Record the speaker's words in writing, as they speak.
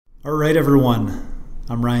All right, everyone.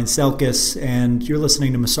 I'm Ryan Selkis, and you're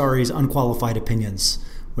listening to Messari's Unqualified Opinions,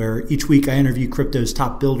 where each week I interview crypto's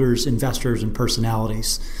top builders, investors, and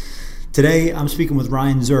personalities. Today, I'm speaking with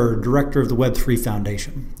Ryan Zur, director of the Web3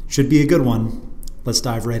 Foundation. Should be a good one. Let's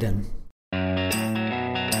dive right in.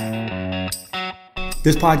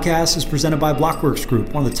 This podcast is presented by Blockworks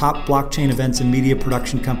Group, one of the top blockchain events and media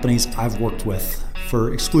production companies I've worked with.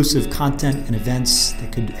 For exclusive content and events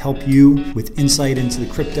that could help you with insight into the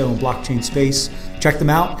crypto and blockchain space, check them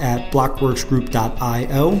out at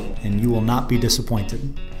blockworksgroup.io, and you will not be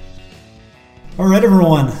disappointed. All right,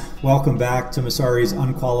 everyone. Welcome back to Messari's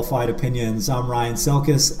Unqualified Opinions. I'm Ryan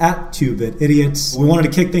Selkis at 2Bit Idiots. We wanted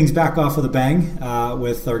to kick things back off with a bang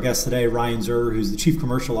with our guest today, Ryan Zur, who's the Chief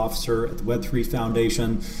Commercial Officer at the Web3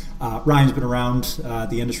 Foundation. Ryan's been around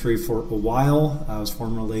the industry for a while. I was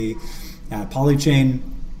formerly at Polychain,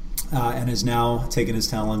 and has now taken his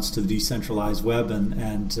talents to the decentralized web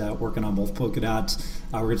and working on both Polkadot.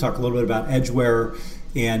 We're going to talk a little bit about Edgeware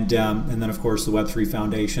and then, of course, the Web3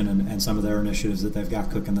 Foundation and some of their initiatives that they've got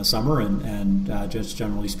cooking this summer and just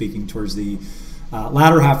generally speaking towards the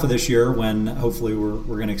latter half of this year when hopefully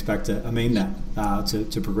we're going to expect a mainnet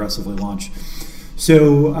to progressively launch.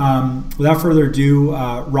 So without further ado,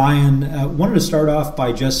 Ryan, wanted to start off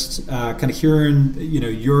by just kind of hearing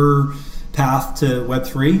your path to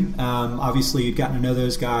Web3. Obviously, you'd gotten to know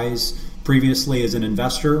those guys previously as an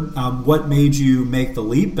investor. What made you make the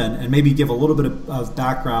leap, and maybe give a little bit of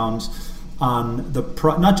background on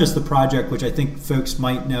not just the project, which I think folks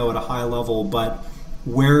might know at a high level, but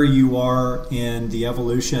where you are in the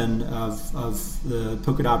evolution of the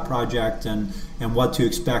Polkadot project and what to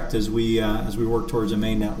expect as we work towards a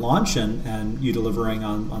mainnet launch and you delivering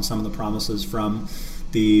on some of the promises from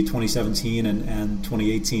the 2017 and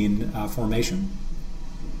 2018 formation.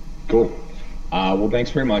 Cool. Well,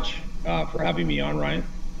 thanks very much for having me on, Ryan.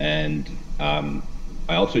 And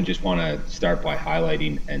I also just want to start by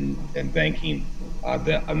highlighting and thanking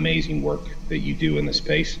the amazing work that you do in the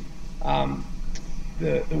space.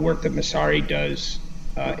 The work that Messari does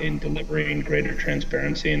in delivering greater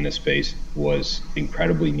transparency in this space was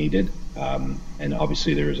incredibly needed. And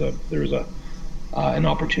obviously there was an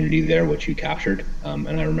opportunity there, which you captured.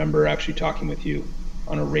 And I remember actually talking with you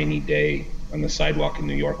on a rainy day on the sidewalk in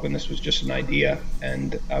New York when this was just an idea,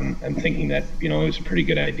 and thinking that it was a pretty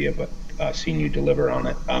good idea, but seeing you deliver on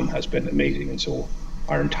it has been amazing. And so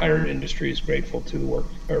our entire industry is grateful to the work,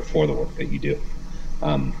 or for the work that you do.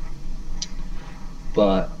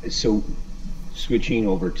 But so switching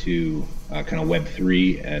over to kind of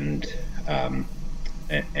Web3 and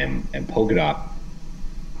Polkadot.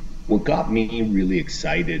 What got me really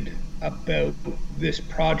excited about this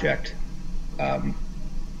project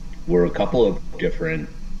were a couple of different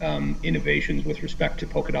innovations with respect to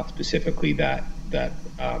Polkadot specifically that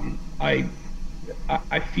I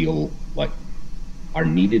feel like are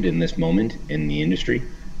needed in this moment in the industry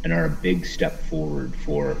and are a big step forward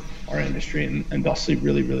for our industry and thusly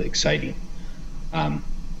really, really exciting.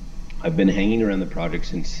 I've been hanging around the project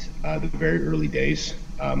since the very early days.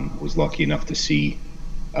 Was lucky enough to see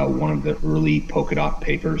one of the early Polkadot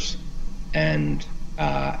papers, and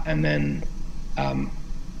then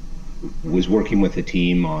was working with the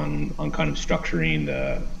team on kind of structuring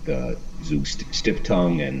the Zug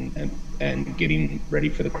Stiftung and getting ready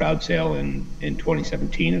for the crowd sale in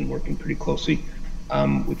 2017, and working pretty closely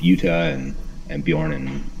with Yuta and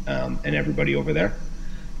Bjorn and everybody over there.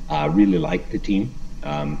 Really like the team,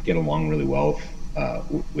 get along really well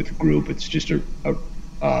with the group. It's just a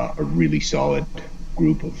really solid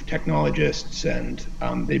group of technologists, and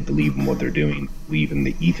they believe in what they're doing, believe in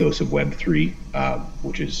the ethos of Web3,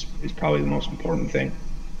 which is probably the most important thing.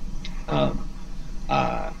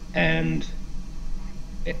 And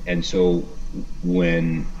so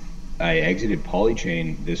when I exited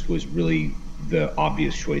Polychain, this was really the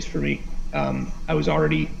obvious choice for me. I was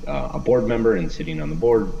already a board member and sitting on the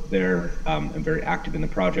board there, and very active in the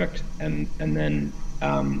project, and then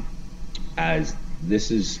as this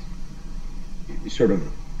is sort of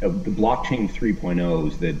the blockchain 3.0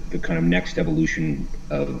 is the kind of next evolution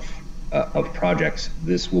of projects.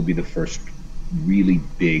 This will be the first really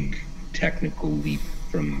big technical leap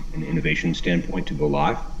from an innovation standpoint to go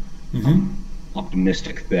live. Mm-hmm.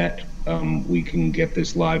 Optimistic that we can get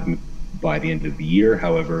this live by the end of the year.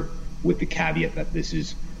 However, with the caveat that this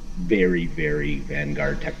is very, very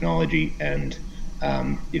vanguard technology, and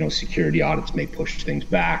security audits may push things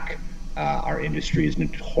back. Our industry is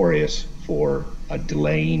notorious for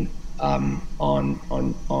delaying on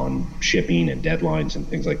shipping and deadlines and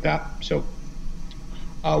things like that. So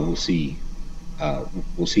we'll see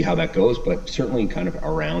we'll see how that goes, but certainly kind of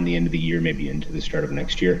around the end of the year, maybe into the start of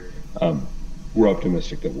next year, we're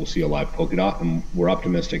optimistic that we'll see a live Polkadot, and we're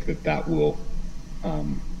optimistic that that will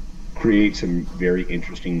create some very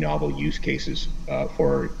interesting novel use cases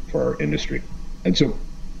for our industry. And so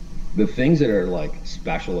the things that are like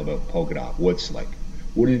special about Polkadot,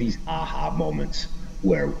 what are these aha moments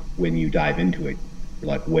where when you dive into it, you're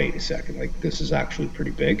like, wait a second, like this is actually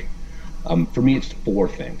pretty big. For me, it's four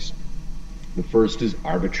things. The first is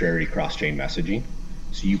arbitrary cross-chain messaging.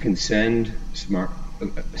 So you can send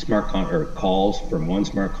calls from one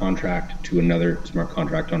smart contract to another smart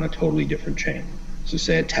contract on a totally different chain. So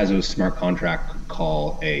say a Tezos smart contract could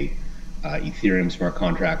call a Ethereum smart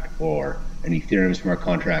contract, or an Ethereum smart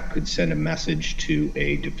contract could send a message to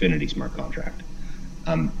a Dfinity smart contract.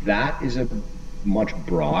 That is a much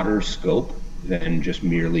broader scope than just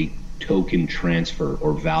merely token transfer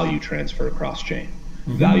or value transfer across-chain.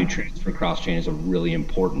 Mm-hmm. Value transfer cross-chain is a really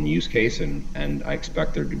important use case, and I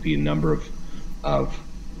expect there to be a number of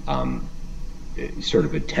sort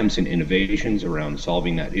of attempts and innovations around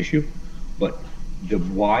solving that issue. But the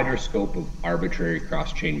wider scope of arbitrary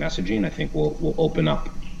cross-chain messaging, I think, will open up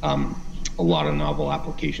a lot of novel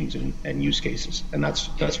applications and use cases, and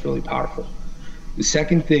that's really powerful. The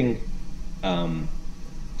second thing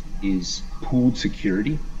is pooled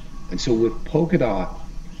security. And so with Polkadot,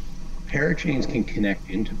 parachains can connect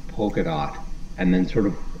into Polkadot and then sort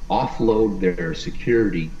of offload their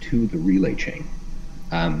security to the relay chain.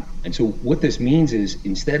 And so what this means is,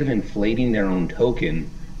 instead of inflating their own token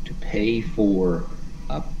to pay for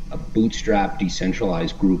a bootstrap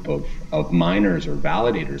decentralized group of miners or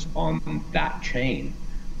validators on that chain,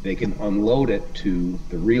 they can unload it to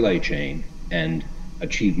the relay chain and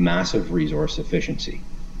achieve massive resource efficiency.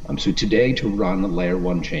 So today, to run a layer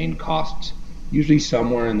one chain costs usually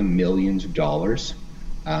somewhere in the millions of dollars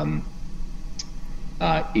in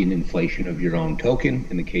inflation of your own token.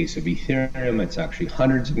 In the case of Ethereum, it's actually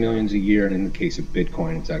hundreds of millions a year, and in the case of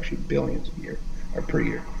Bitcoin, it's actually billions a year or per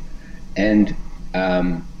year. And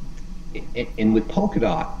with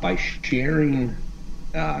Polkadot, by sharing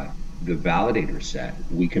the validator set,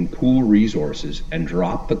 we can pool resources and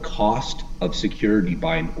drop the cost of security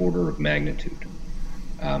by an order of magnitude.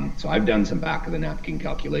 So I've done some back of the napkin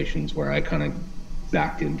calculations where I kind of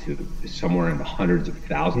backed into somewhere in the hundreds of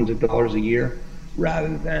thousands of dollars a year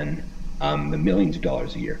rather than the millions of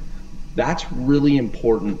dollars a year. That's really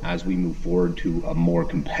important as we move forward to a more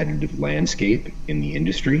competitive landscape in the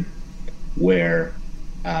industry, where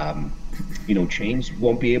chains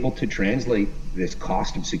won't be able to translate this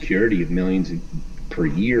cost of security of millions per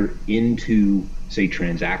year into, say,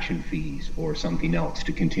 transaction fees or something else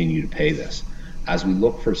to continue to pay this. As we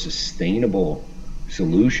look for sustainable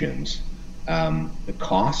solutions, the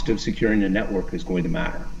cost of securing a network is going to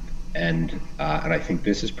matter. And I think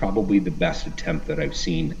this is probably the best attempt that I've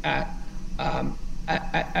seen at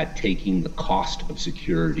taking the cost of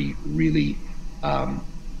security really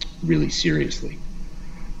seriously.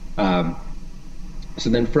 So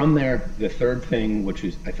then from there, the third thing, which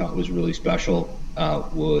I thought was really special,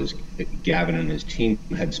 was Gavin and his team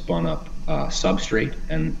had spun up Substrate,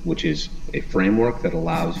 which is a framework that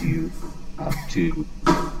allows you to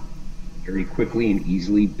very quickly and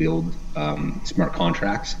easily build smart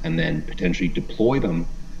contracts and then potentially deploy them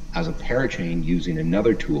as a parachain using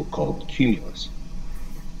another tool called Cumulus.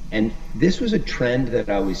 And this was a trend that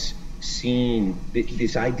I was seeing,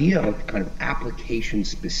 this idea of kind of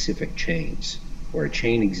application-specific chains, where a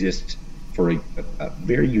chain exists for a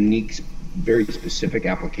very unique, very specific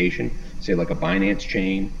application, say like a Binance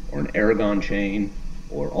chain or an Aragon chain,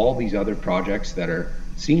 or all these other projects that are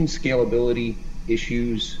seeing scalability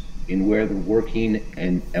issues in where they're working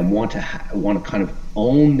and want to kind of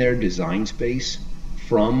own their design space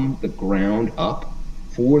from the ground up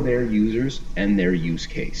for their users and their use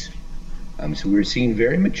case. So we're seeing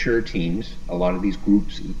very mature teams, a lot of these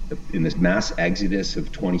groups in this mass exodus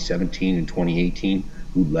of 2017 and 2018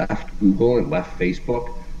 who left Google and left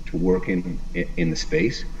Facebook to work in the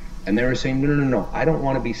space. And they were saying, no, I don't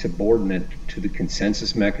want to be subordinate to the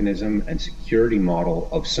consensus mechanism and security model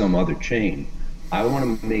of some other chain. I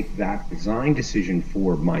want to make that design decision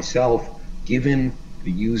for myself, given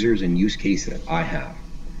the users and use case that I have.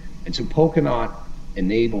 And so Polkadot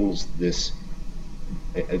enables this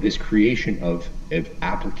creation of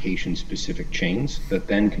application-specific chains that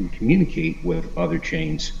then can communicate with other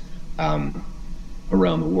chains around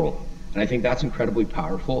the world. And I think that's incredibly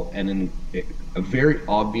powerful and a very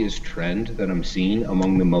obvious trend that I'm seeing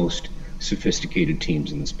among the most sophisticated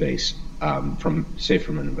teams in the space, from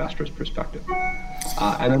an investor's perspective.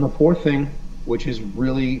 And then the fourth thing which is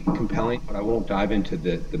really compelling, but I won't dive into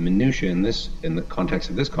the minutia in the context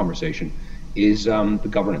of this conversation, is the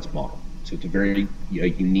governance model. So it's a very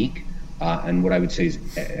unique and what I would say is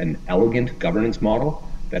an elegant governance model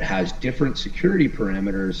that has different security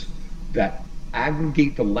parameters that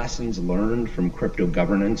aggregate the lessons learned from crypto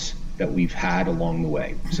governance that we've had along the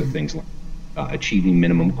way. So things like achieving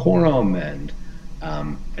minimum quorum and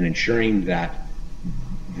ensuring that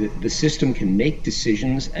the system can make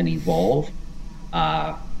decisions and evolve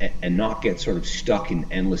and not get sort of stuck in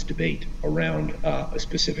endless debate around a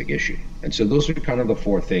specific issue. And so those are kind of the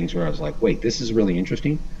four things where I was like, wait, this is really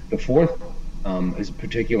interesting. The fourth is a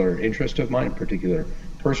particular interest of mine, a particular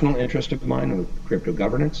personal interest of mine with crypto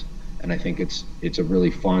governance. And I think it's a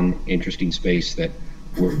really fun, interesting space that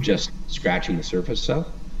we're just scratching the surface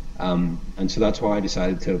of. And so that's why I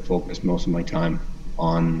decided to focus most of my time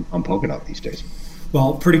on Polkadot these days.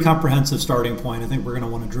 Well, pretty comprehensive starting point. I think we're going to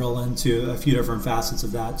want to drill into a few different facets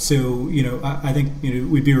of that. So, I think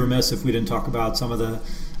we'd be remiss if we didn't talk about some of the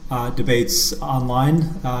debates online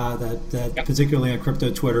that Yep. particularly on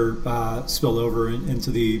crypto Twitter spilled over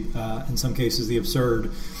into the, in some cases, the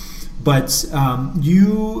absurd. But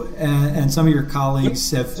you and some of your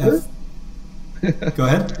colleagues have go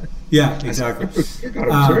ahead. Yeah, exactly.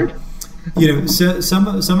 Absurd. So some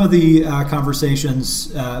of the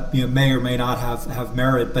conversations may or may not have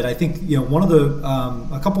merit, but I think one of the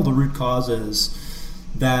a couple of the root causes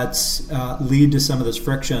that lead to some of this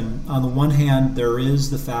friction. On the one hand, there is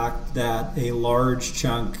the fact that a large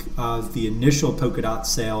chunk of the initial Polkadot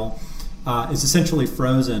sale is essentially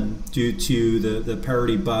frozen due to the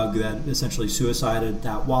parity bug that essentially suicided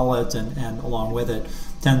that wallet, and along with it,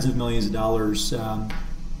 tens of millions of dollars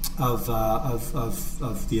of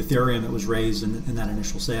the Ethereum that was raised in that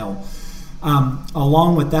initial sale.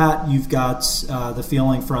 Along with that, you've got the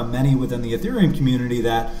feeling from many within the Ethereum community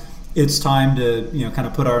that it's time to kind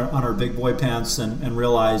of put on our big boy pants and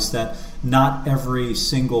realize that not every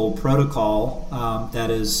single protocol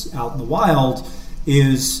that is out in the wild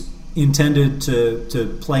is intended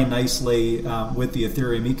to play nicely with the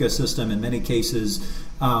Ethereum ecosystem. In many cases,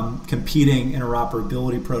 competing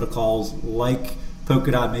interoperability protocols like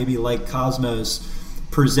Polkadot, maybe like Cosmos,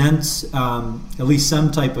 presents at least some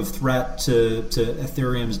type of threat to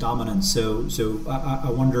Ethereum's dominance. So I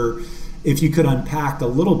wonder if you could unpack a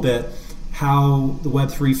little bit how the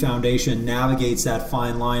Web3 Foundation navigates that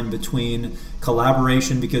fine line between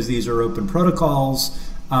collaboration, because these are open protocols,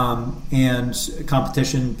 and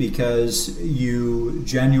competition, because you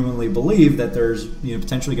genuinely believe that there's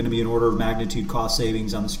potentially going to be an order of magnitude cost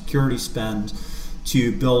savings on the security spend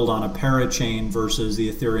to build on a parachain versus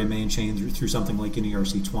the Ethereum main chain through something like an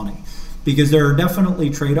ERC20, because there are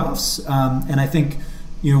definitely trade-offs, and I think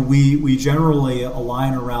we generally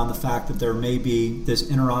align around the fact that there may be this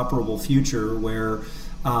interoperable future where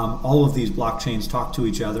all of these blockchains talk to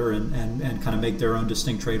each other and kind of make their own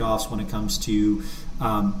distinct trade-offs when it comes to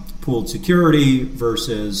pooled security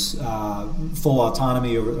versus full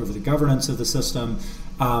autonomy over the governance of the system.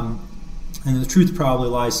 And the truth probably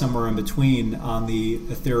lies somewhere in between on the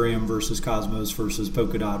Ethereum versus Cosmos versus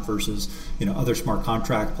Polkadot versus other smart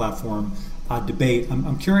contract platform debate.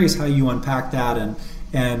 I'm curious how you unpack that,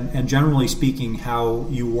 and generally speaking, how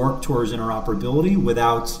you work towards interoperability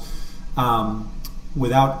without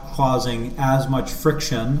causing as much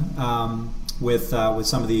friction with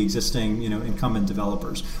some of the existing incumbent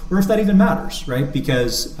developers, or if that even matters, right?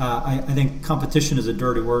 Because I think competition is a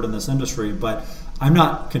dirty word in this industry, but I'm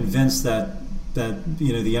not convinced that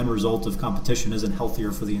the end result of competition isn't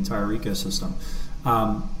healthier for the entire ecosystem.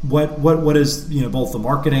 What is both the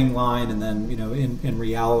marketing line and then in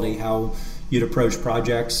reality how you'd approach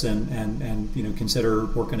projects and consider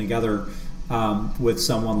working together with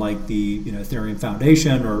someone like the Ethereum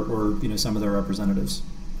Foundation or some of their representatives?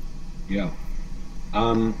 Yeah.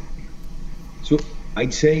 So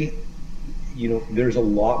I'd say there's a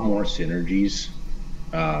lot more synergies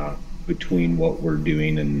between what we're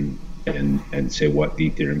doing and say what the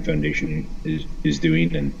Ethereum Foundation is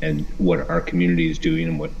doing and what our community is doing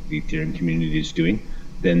and what the Ethereum community is doing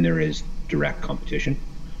than there is direct competition.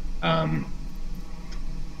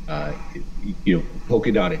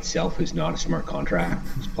 Polkadot itself is not a smart contract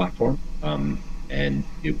platform, and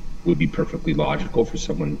it would be perfectly logical for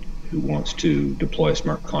someone who wants to deploy a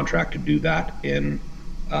smart contract to do that in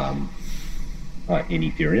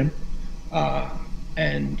Ethereum,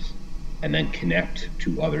 and then connect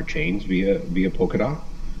to other chains via Polkadot.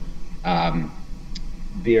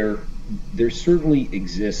 There certainly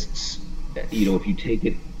exists, if you take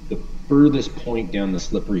it the furthest point down the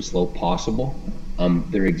slippery slope possible,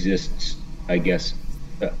 there exists, I guess,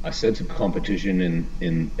 a sense of competition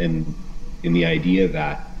in in the idea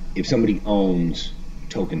that if somebody owns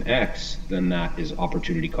token X, then that is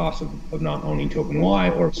opportunity cost of not owning token Y.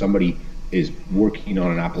 Or if somebody is working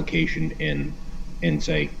on an application in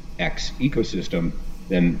say X ecosystem,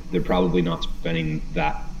 then they're probably not spending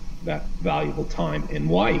that valuable time in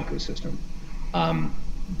Y ecosystem.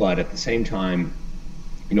 But at the same time,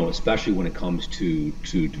 especially when it comes to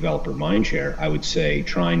developer mindshare, I would say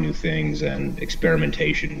trying new things and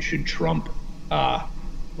experimentation should trump the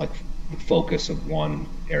focus of one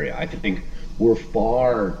area. I think we're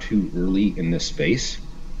far too early in this space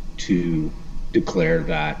to declare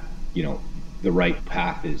that the right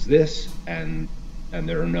path is this, and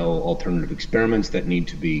there are no alternative experiments that need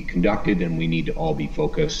to be conducted, and we need to all be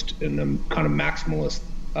focused in a kind of maximalist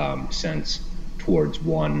sense towards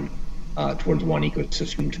one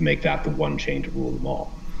ecosystem to make that the one chain to rule them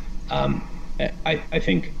all. I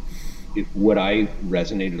think what I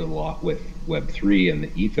resonated a lot with Web3 and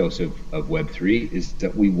the ethos of Web3 is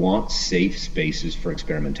that we want safe spaces for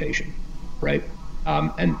experimentation, right?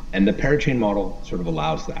 And the parachain model sort of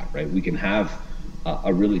allows that, right? We can have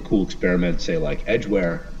a really cool experiment, say like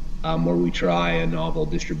Edgeware, where we try a novel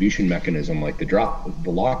distribution mechanism like the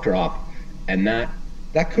lock drop, and that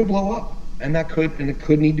could blow up, and it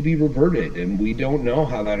could need to be reverted, and we don't know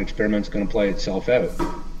how that experiment's going to play itself out.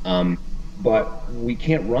 But we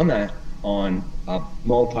can't run that on a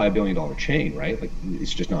multi-billion-dollar chain, right? Like,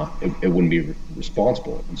 it's just not. It wouldn't be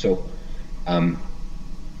responsible. And so, I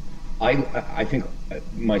think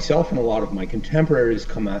myself and a lot of my contemporaries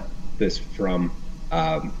come at this from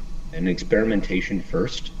an experimentation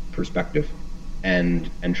first perspective, and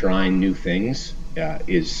trying new things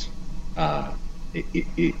is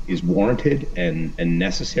warranted and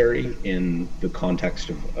necessary in the context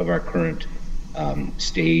of our current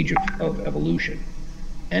stage of evolution.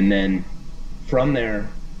 And then from there,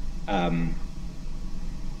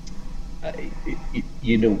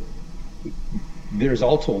 there's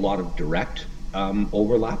also a lot of direct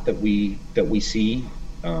overlap that we see.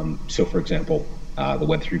 So, for example, the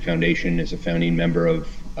Web3 Foundation is a founding member of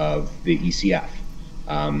the ECF.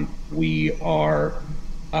 We are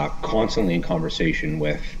constantly in conversation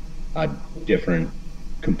with different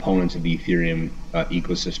components of the Ethereum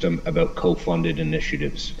ecosystem about co-funded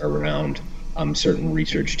initiatives around certain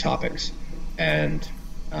research topics. And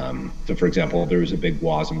so, for example, there was a big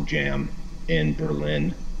WASM jam in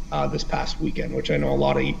Berlin this past weekend, which I know a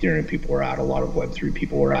lot of Ethereum people were at, a lot of Web3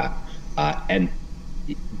 people were at. And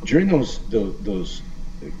during those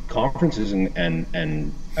conferences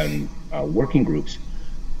and working groups,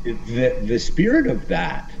 the spirit of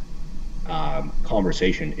that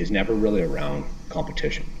conversation is never really around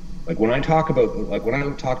competition. Like when I talk to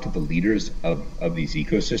the leaders of these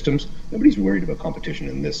ecosystems, nobody's worried about competition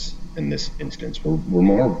in this instance. We're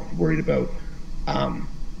more worried about,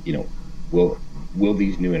 will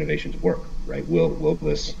these new innovations work, right? Will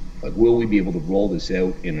we be able to roll this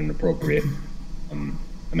out in an appropriate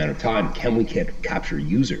amount of time? Can we capture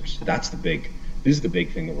users? This is the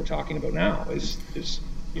big thing that we're talking about now is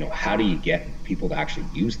how do you get people to actually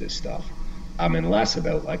use this stuff? And less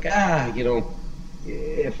about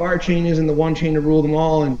if our chain isn't the one chain to rule them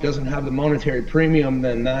all and doesn't have the monetary premium,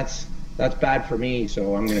 then that's bad for me,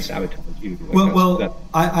 so I'm going to sabotage you.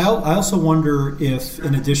 I also wonder if,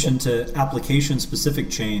 in addition to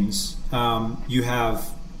application-specific chains, you have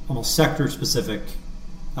almost sector-specific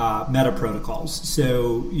meta protocols.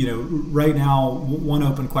 So, right now, one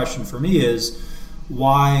open question for me is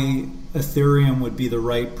why Ethereum would be the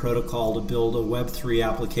right protocol to build a Web3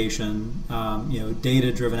 application,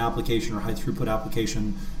 data-driven application or high-throughput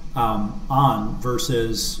application on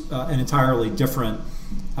versus an entirely different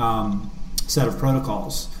set of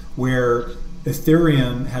protocols, where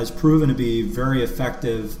Ethereum has proven to be very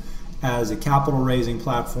effective as a capital-raising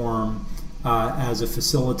platform, as a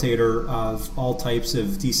facilitator of all types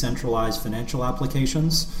of decentralized financial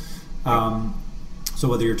applications. So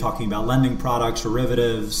whether you're talking about lending products,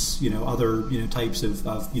 derivatives, other types of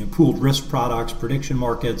pooled risk products, prediction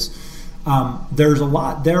markets, there's a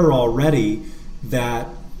lot there already that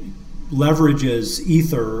leverages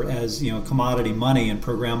Ether as commodity money and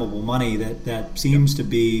programmable money that seems to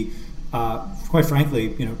be quite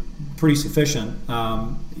frankly pretty sufficient,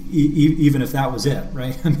 even if that was it,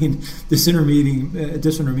 right? I mean,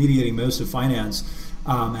 disintermediating most of finance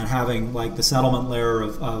and having like the settlement layer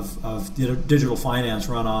of digital finance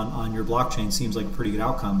run on your blockchain seems like a pretty good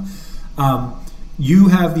outcome. You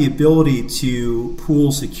have the ability to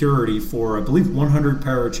pool security for, I believe, 100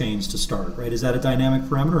 parachains to start, right? Is that a dynamic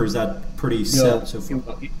parameter, or is that pretty set so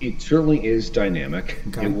far? It certainly is dynamic.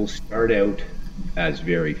 Okay. It will start out as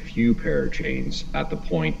very few parachains at the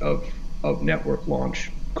point of network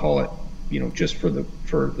launch, call it just for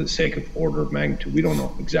the sake of order of magnitude, we don't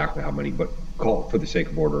know exactly how many, but call it for the sake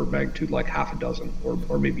of order of magnitude like half a dozen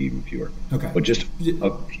or maybe even fewer. Okay. But just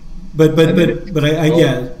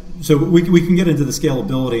so we can get into the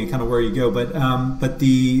scalability and kind of where you go, but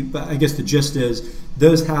I guess the gist is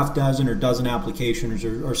those half dozen or dozen applications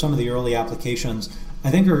or some of the early applications, I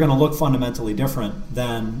think are going to look fundamentally different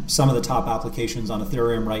than some of the top applications on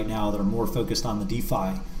Ethereum right now that are more focused on the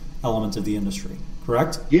DeFi elements of the industry.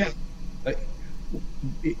 Correct? Yeah,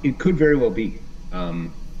 it could very well be.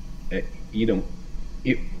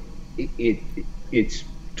 It's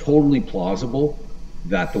totally plausible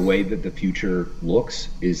that the way that the future looks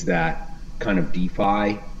is that kind of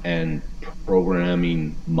DeFi and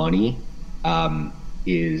programming money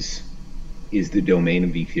is the domain of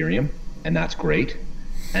Ethereum, and that's great.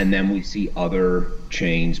 And then we see other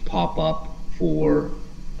chains pop up for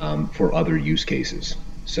other use cases,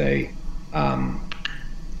 say,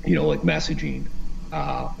 like messaging,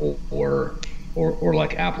 or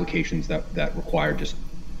like applications that require just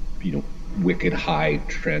wicked high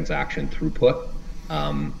transaction throughput.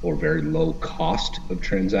 Or very low cost of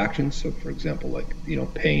transactions. So, for example, like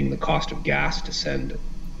paying the cost of gas to send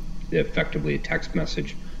effectively a text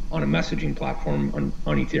message on a messaging platform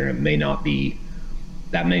on Ethereum may not be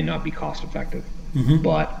cost effective. Mm-hmm.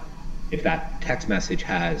 But if that text message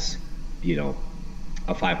has a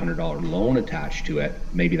 $500 loan attached to it,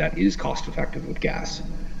 maybe that is cost effective with gas,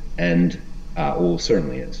 and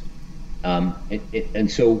certainly is. And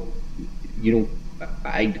so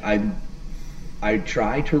I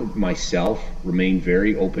try to myself remain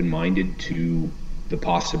very open-minded to the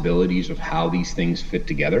possibilities of how these things fit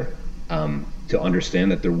together, to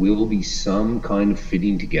understand that there will be some kind of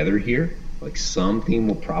fitting together here. Like something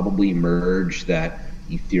will probably emerge that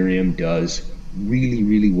Ethereum does really,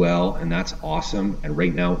 really well, and that's awesome. And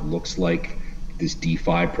right now it looks like this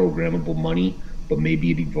DeFi programmable money, but maybe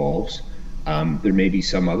it evolves. There may be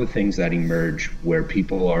some other things that emerge where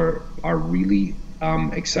people are really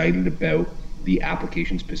excited about the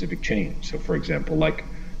application-specific chain. So, for example, like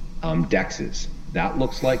DEXs, that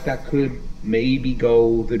looks like that could maybe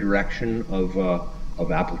go the direction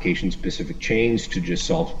of application-specific chains to just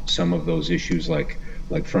solve some of those issues, like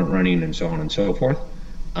front running and so on and so forth.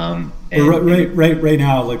 Right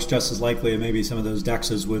now, it looks just as likely that maybe some of those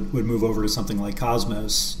DEXs would move over to something like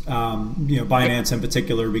Cosmos. Binance in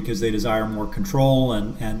particular, because they desire more control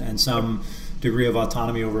and some degree of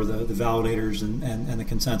autonomy over the validators and the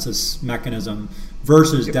consensus mechanism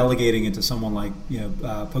versus delegating it to someone like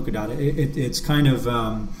Polkadot. It's kind of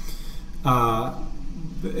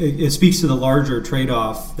it speaks to the larger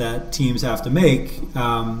trade-off that teams have to make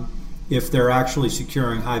if they're actually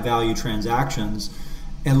securing high-value transactions.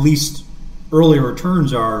 At least early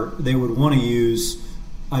returns are they would want to use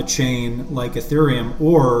a chain like Ethereum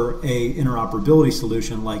or a interoperability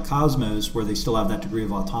solution like Cosmos, where they still have that degree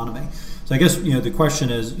of autonomy. So I guess the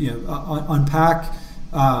question is unpack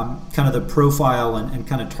kind of the profile and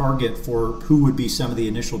kind of target for who would be some of the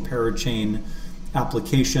initial parachain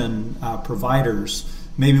application providers.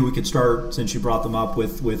 Maybe we could start, since you brought them up,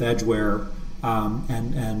 with Edgeware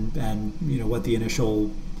and what the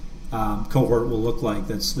initial cohort will look like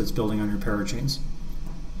that's building on your parachains.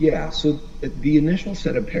 Yeah, so the initial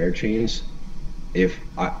set of parachains, if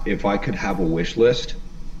I could have a wish list,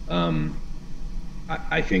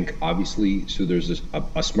 I think obviously, so there's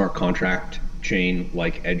a smart contract chain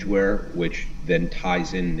like Edgeware, which then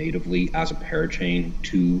ties in natively as a parachain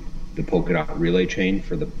to the Polkadot Relay chain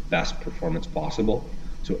for the best performance possible.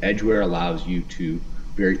 So Edgeware allows you to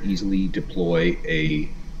very easily deploy a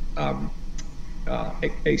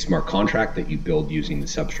smart contract that you build using the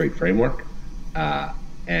Substrate framework,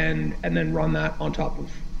 and then run that on top of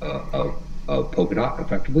Polkadot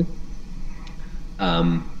effectively.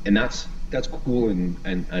 And that's cool and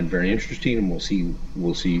very interesting, and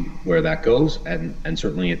we'll see where that goes. And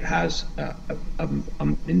certainly it has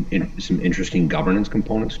some interesting governance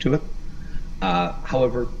components to it.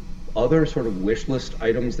 However, other sort of wish list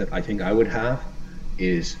items that I think I would have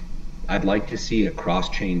is I'd like to see a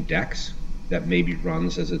cross-chain DEX that maybe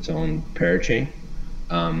runs as its own parachain.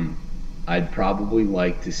 I'd probably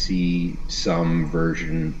like to see some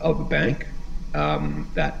version of a bank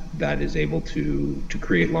that is able to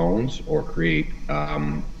create loans or create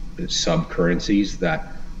sub currencies.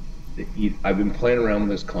 That I've been playing around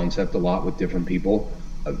with this concept a lot with different people.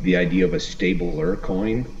 The idea of a stabler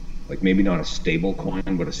coin, like maybe not a stable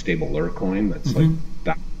coin, but a stabler coin that's like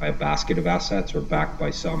backed by a basket of assets or backed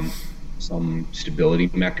by some stability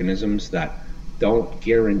mechanisms that don't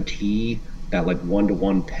guarantee that like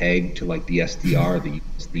one-to-one peg to like the SDR or the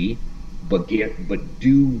USD, but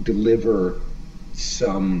do deliver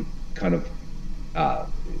some kind of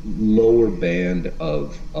lower band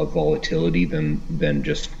of volatility than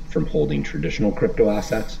just from holding traditional crypto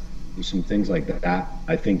assets. There's some things like that.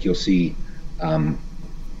 I think you'll see some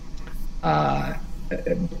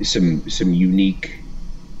unique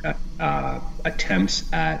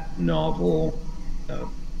attempts at novel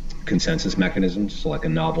consensus mechanisms, so like a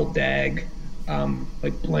novel DAG,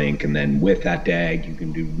 like Blank, and then with that DAG you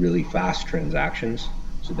can do really fast transactions.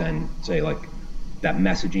 So then say like that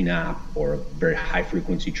messaging app or a very high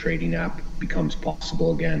frequency trading app becomes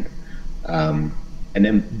possible again. And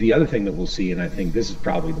then the other thing that we'll see, and I think this is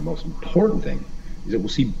probably the most important thing, is that we'll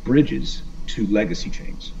see bridges to legacy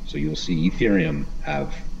chains. So you'll see Ethereum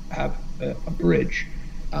have a bridge,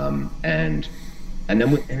 and then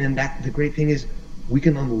that the great thing is we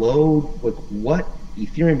can unload like what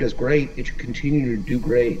Ethereum does great. It should continue to do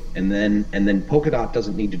great, and then Polkadot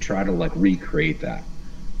doesn't need to try to like recreate that,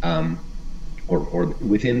 or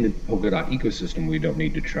within the Polkadot ecosystem we don't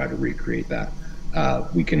need to try to recreate that.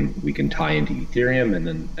 We can tie into Ethereum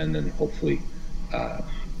and then hopefully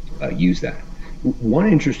use that. One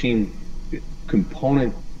interesting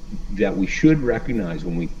component that we should recognize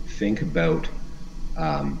when we think about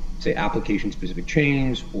say application-specific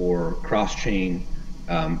chains or cross-chain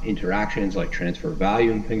interactions like transfer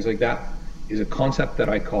value and things like that is a concept that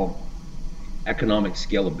I call economic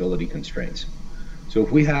scalability constraints. So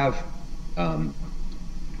if we have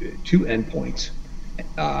two endpoints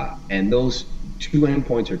and those two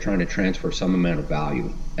endpoints are trying to transfer some amount of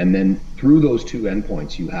value, and then through those two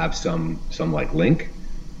endpoints you have some like link,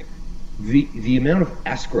 the amount of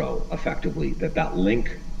escrow effectively that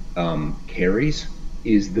link carries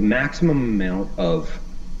is the maximum amount of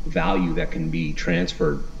value that can be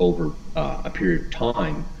transferred over a period of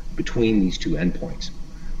time between these two endpoints.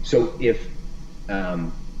 So if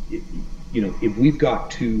if we've got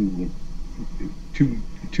two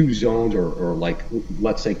zones or like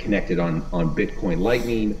let's say connected on Bitcoin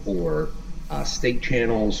Lightning or stake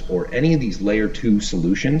channels or any of these layer 2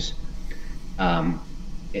 solutions, and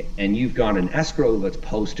you've got an escrow that's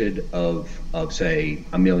posted of say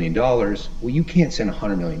 $1 million, well, you can't send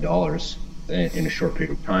 $100 million in a short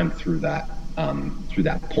period of time through that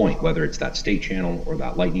point, whether it's that state channel or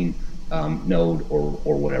that Lightning node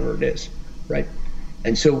or whatever it is, right?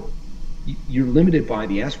 And so you're limited by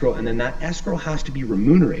the escrow, and then that escrow has to be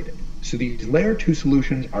remunerated. So these layer 2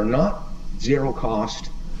 solutions are not zero cost,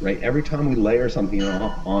 right? Every time we layer something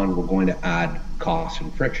on, we're going to add cost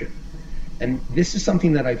and friction. And this is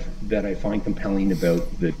something that I find compelling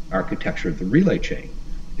about the architecture of the relay chain,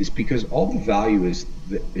 is because all the value is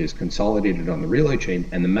consolidated on the relay chain,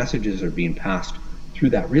 and the messages are being passed through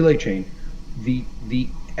that relay chain. The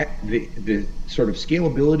sort of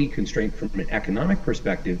scalability constraint from an economic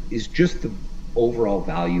perspective is just the overall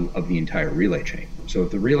value of the entire relay chain. So if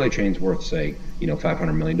the relay chain's worth, say,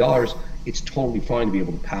 $500 million, it's totally fine to be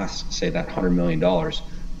able to pass, say, that $100 million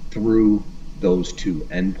through those two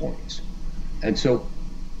endpoints. And so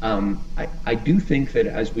I do think that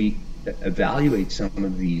as we evaluate some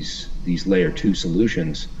of these layer 2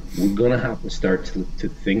 solutions, we're going to have to start to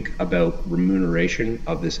think about remuneration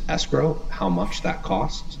of this escrow, how much that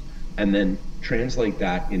costs, and then translate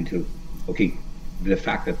that into, okay, the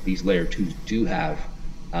fact that these layer 2s do have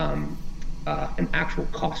an actual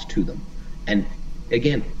cost to them. And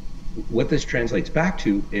again, what this translates back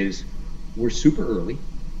to is we're super early.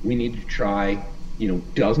 We need to try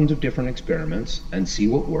dozens of different experiments and see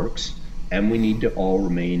what works, and we need to all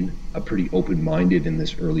remain pretty open-minded in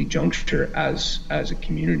this early juncture as a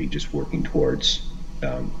community, just working towards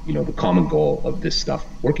the common goal of this stuff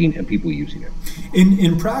working and people using it.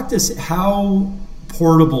 In practice, how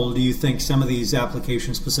portable do you think some of these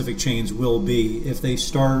application-specific chains will be if they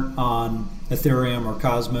start on Ethereum or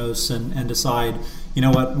Cosmos and decide,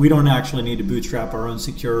 we don't actually need to bootstrap our own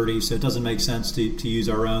security, so it doesn't make sense to use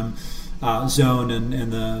our own zone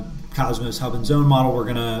and the Cosmos hub and zone model. We're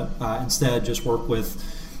going to instead just work with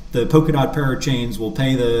the Polkadot parachains. We'll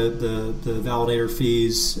pay the validator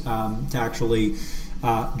fees to actually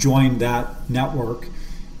join that network,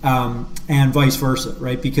 and vice versa,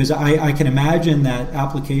 right? Because I can imagine that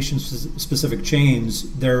application-specific chains,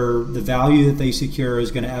 the value that they secure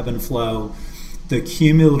is going to ebb and flow. The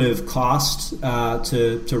cumulative cost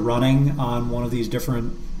to running on one of these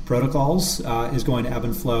different protocols is going to ebb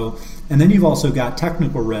and flow. And then you've also got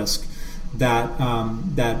technical risk that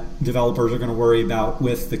developers are going to worry about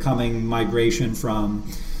with the coming migration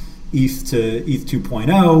from ETH to ETH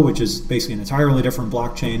 2.0, which is basically an entirely different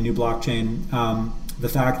blockchain, new blockchain. The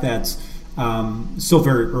fact that still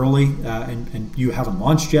very early and you haven't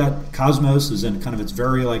launched yet. Cosmos is in kind of its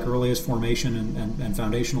very earliest formation and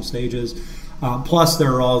foundational stages. Plus,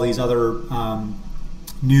 there are all these other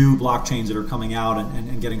new blockchains that are coming out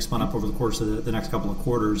and getting spun up over the course of the next couple of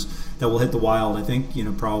quarters that will hit the wild, I think,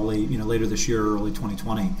 probably later this year, early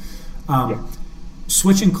 2020.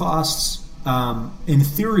 Switching costs, in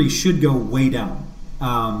theory, should go way down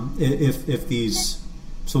if these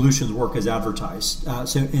solutions work as advertised.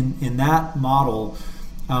 So in that model,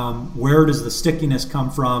 where does the stickiness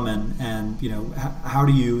come from, and how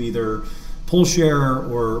do you either pull share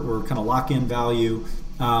or kind of lock in value?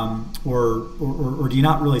 Or do you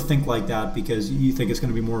not really think like that because you think it's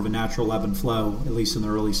going to be more of a natural ebb and flow, at least in the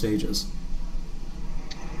early stages?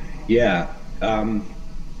 Yeah.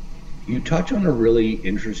 You touch on a really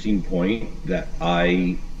interesting point that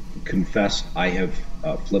I confess I have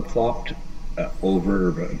flip-flopped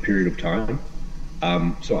over a period of time.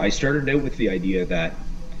 So I started out with the idea that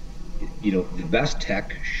the best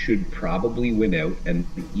tech should probably win out, and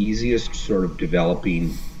the easiest sort of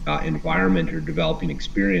developing environment or developing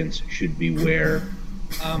experience should be where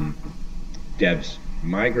devs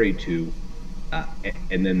migrate to,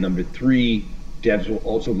 and then number three, devs will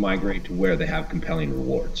also migrate to where they have compelling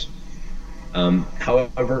rewards.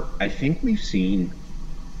 However, I think we've seen,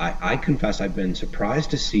 I confess I've been surprised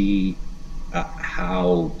to see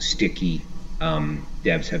how sticky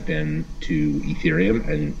devs have been to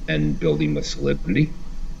Ethereum and building with Solidity.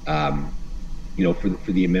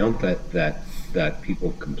 For the amount that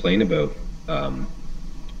people complain about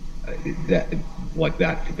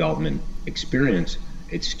that development experience,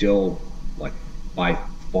 it's still like by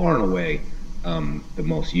far and away the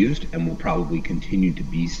most used, and will probably continue to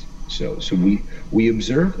be so. So we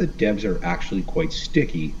observe that devs are actually quite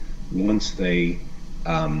sticky once they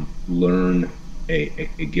learn a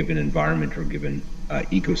given environment or given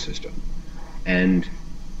ecosystem, and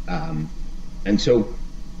so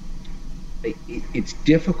it's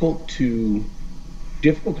difficult to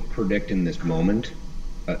predict in this moment,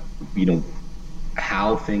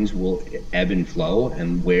 how things will ebb and flow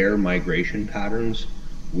and where migration patterns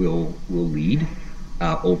will lead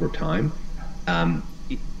over time. And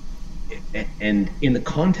in the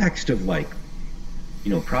context of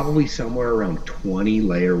probably somewhere around 20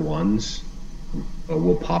 layer ones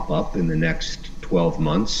will pop up in the next 12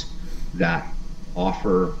 months that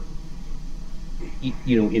offer,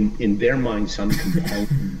 in their mind, some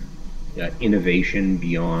compelling innovation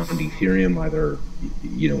beyond Ethereum, either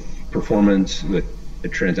performance with a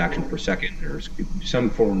transaction per second, or some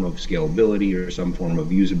form of scalability, or some form of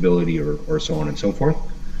usability, or so on and so forth.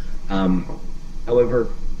 However,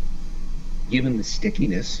 given the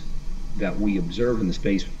stickiness that we observe in the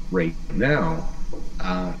space right now,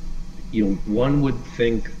 one would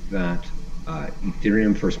think that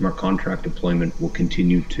Ethereum for smart contract deployment will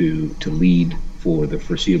continue to lead for the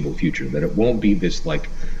foreseeable future. That it won't be this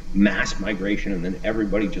mass migration and then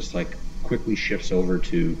everybody just quickly shifts over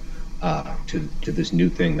to this new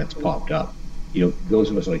thing that's popped up. Those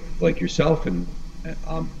of us like yourself and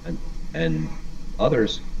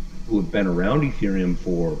others who have been around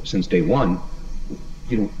Ethereum since day one,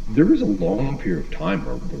 there was a long period of time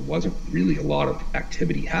where there wasn't really a lot of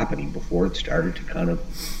activity happening before it started to kind of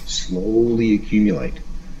slowly accumulate.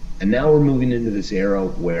 And now we're moving into this era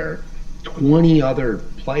where 20 other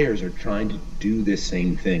players are trying to do this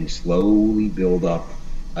same thing, slowly build up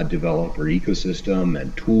a developer ecosystem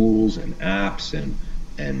and tools and apps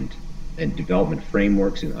and development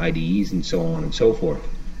frameworks and IDEs and so on and so forth.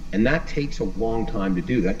 And that takes a long time to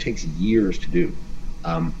do. That takes years to do.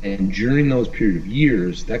 And during those period of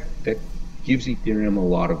years, that gives Ethereum a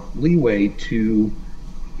lot of leeway to,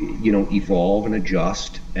 evolve and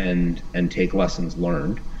adjust and take lessons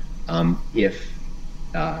learned.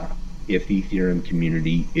 If the Ethereum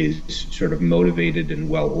community is sort of motivated and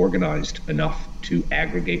well organized enough to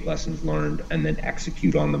aggregate lessons learned and then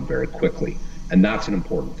execute on them very quickly. And that's an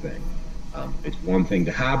important thing. It's one thing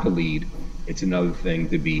to have the lead. It's another thing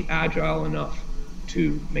to be agile enough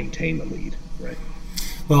to maintain the lead, right?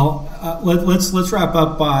 Well, let's wrap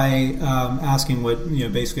up by asking what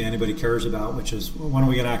basically anybody cares about, which is when are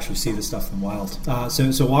we going to actually see this stuff in the wild?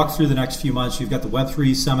 So walk through the next few months. You've got the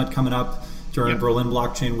Web3 Summit coming up during Berlin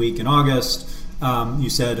Blockchain Week in August. You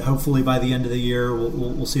said hopefully by the end of the year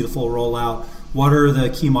we'll see the full rollout. What are the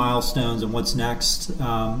key milestones and what's next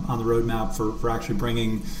on the roadmap for actually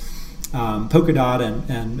bringing Polkadot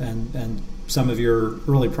and some of your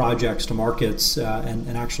early projects to markets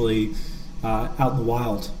and actually out in the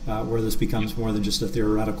wild, where this becomes more than just a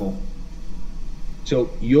theoretical? So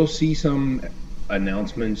you'll see some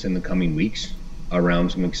announcements in the coming weeks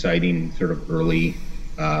around some exciting sort of early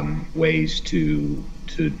ways to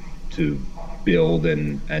build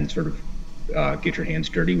and sort of get your hands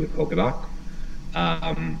dirty with Polkadot.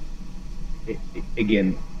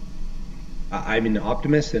 again, I'm an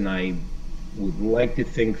optimist, and I would like to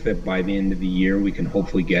think that by the end of the year we can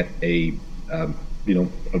hopefully get a a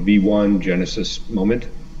V1 Genesis moment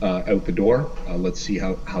out the door. Let's see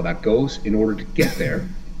how that goes. In order to get there,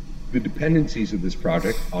 the dependencies of this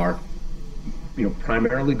project are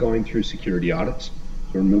primarily going through security audits.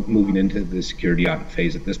 So we're moving into the security audit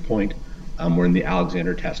phase at this point. We're in the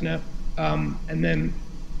Alexander testnet, and then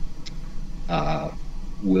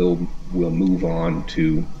we'll move on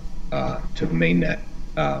to the mainnet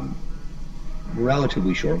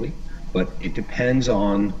relatively shortly. But it depends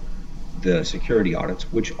on the security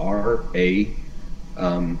audits, which are a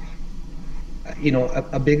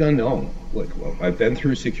big unknown. Look, I've been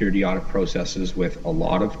through security audit processes with a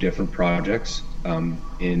lot of different projects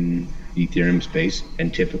in the Ethereum space,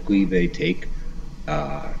 and typically they take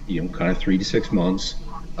kind of 3 to 6 months,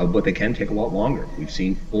 but they can take a lot longer. We've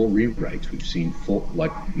seen full rewrites, we've seen full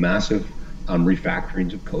massive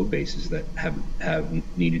refactorings of code bases that have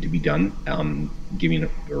needed to be done,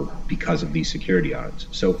 because of these security audits.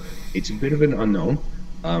 So it's a bit of an unknown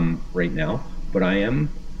right now, but I am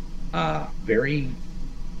very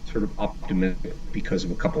sort of optimistic because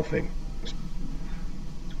of a couple things.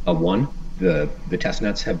 One, the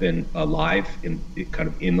testnets have been alive in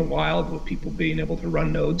the wild, with people being able to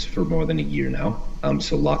run nodes for more than a year now.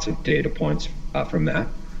 So lots of data points from that.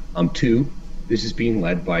 Two, this is being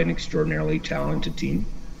led by an extraordinarily talented team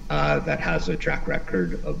that has a track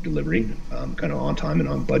record of delivering kind of on time and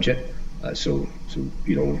on budget. So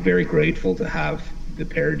very grateful to have the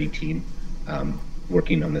Parity team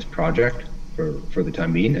working on this project for the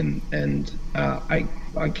time being, and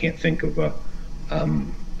I can't think of a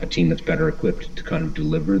team that's better equipped to kind of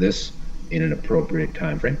deliver this in an appropriate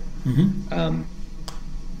time frame. Mm-hmm.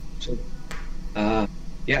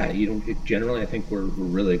 Generally, I think we're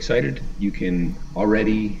really excited. You can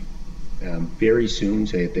already very soon,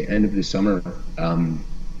 say at the end of the summer,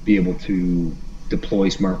 be able to deploy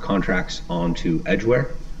smart contracts onto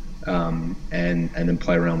Edgeware, and then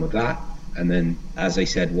play around with that. And then, as I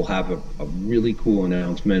said, we'll have a really cool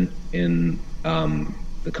announcement in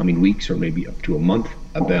the coming weeks, or maybe up to a month,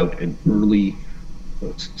 about an early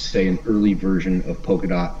version of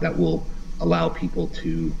Polkadot that will allow people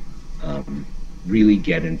to really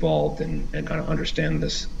get involved and kind of understand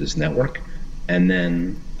this network. And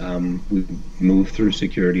then we move through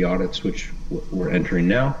security audits, which we're entering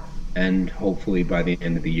now, and hopefully by the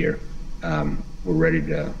end of the year, we're ready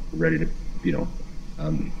to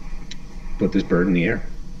put this bird in the air.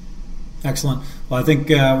 Excellent. Well, I think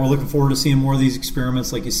we're looking forward to seeing more of these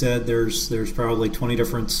experiments. Like you said, there's probably 20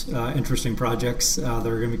 different interesting projects that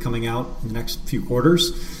are going to be coming out in the next few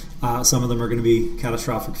quarters. Some of them are going to be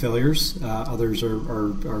catastrophic failures. Others are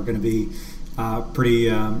going to be pretty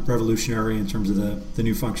revolutionary in terms of the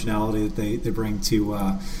new functionality that they bring to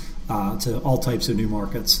all types of new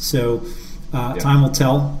markets. So time will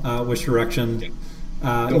tell which direction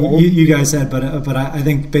you guys had, but I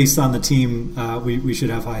think based on the team, we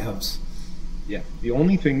should have high hopes. Yeah, the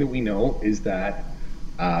only thing that we know is that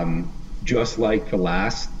just like the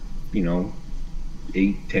last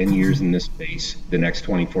 8-10 years in this space, the next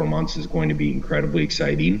 24 months is going to be incredibly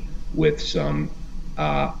exciting, with some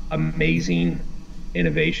amazing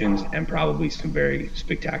innovations and probably some very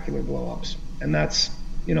spectacular blow-ups. And that's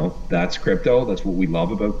crypto. That's what we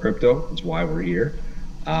love about crypto. It's why we're here.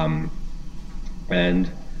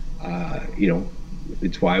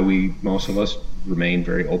 It's why most of us remain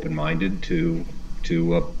very open-minded to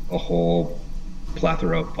a whole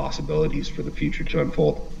plethora of possibilities for the future to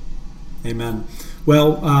unfold. Amen.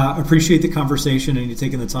 Well, appreciate the conversation and you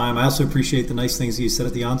taking the time. I also appreciate the nice things that you said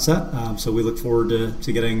at the onset. So we look forward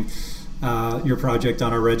to getting your project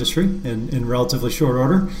on our registry in relatively short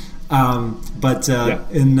order.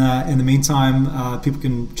 In the meantime, people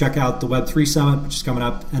can check out the Web3 Summit, which is coming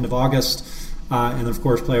up end of August. And of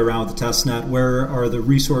course, play around with the testnet. Where are the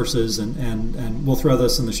resources? And we'll throw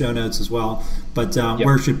this in the show notes as well. But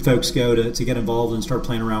where should folks go to get involved and start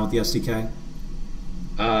playing around with the SDK?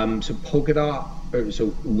 So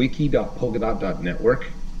wiki.polkadot.network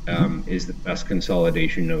is the best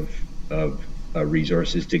consolidation of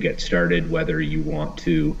resources to get started. Whether you want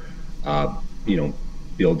to,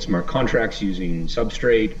 build smart contracts using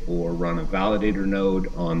Substrate, or run a validator node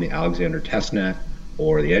on the Alexander testnet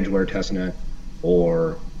or the Edgeware testnet,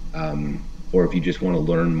 or if you just want to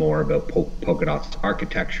learn more about Polkadot's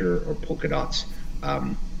architecture or Polkadot's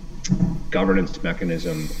governance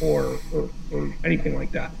mechanism or anything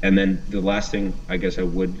like that. And then the last thing, I guess I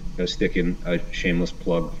would stick in a shameless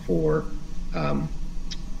plug for the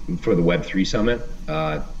Web3 Summit,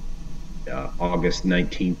 August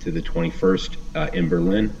 19th to the 21st in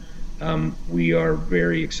Berlin. We are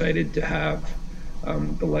very excited to have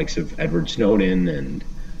the likes of Edward Snowden and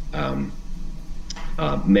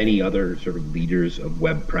many other sort of leaders of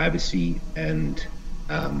web privacy and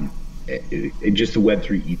just the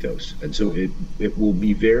Web3 ethos. And so it will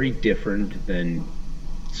be very different than,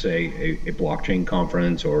 say, a blockchain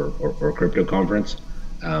conference or a crypto conference.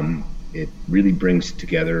 It really brings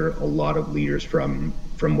together a lot of leaders from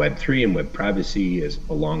Web3 and web privacy,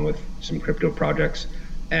 along with some crypto projects.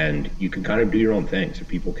 And you can kind of do your own thing. So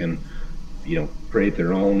people can, create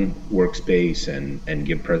their own workspace and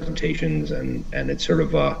give presentations, and it's sort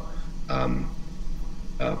of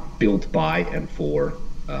built by and for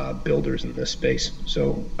builders in this space.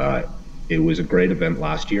 So it was a great event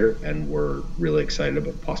last year, and we're really excited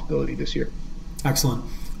about the possibility this year. Excellent.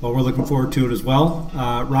 Well, we're looking forward to it as well.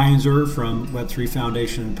 Ryan Zur from Web3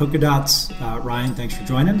 Foundation and Polkadots. Ryan, thanks for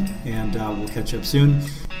joining, and we'll catch up soon.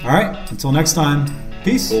 All right, until next time,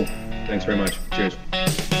 peace. Cool. Thanks very much. Cheers.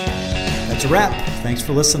 That's a wrap. Thanks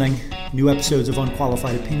for listening. New episodes of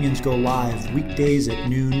Unqualified Opinions go live weekdays at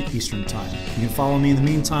noon Eastern Time. You can follow me in the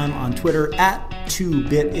meantime on Twitter at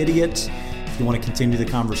 2BitIdiot if you want to continue the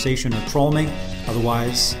conversation or troll me.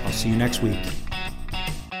 Otherwise, I'll see you next week.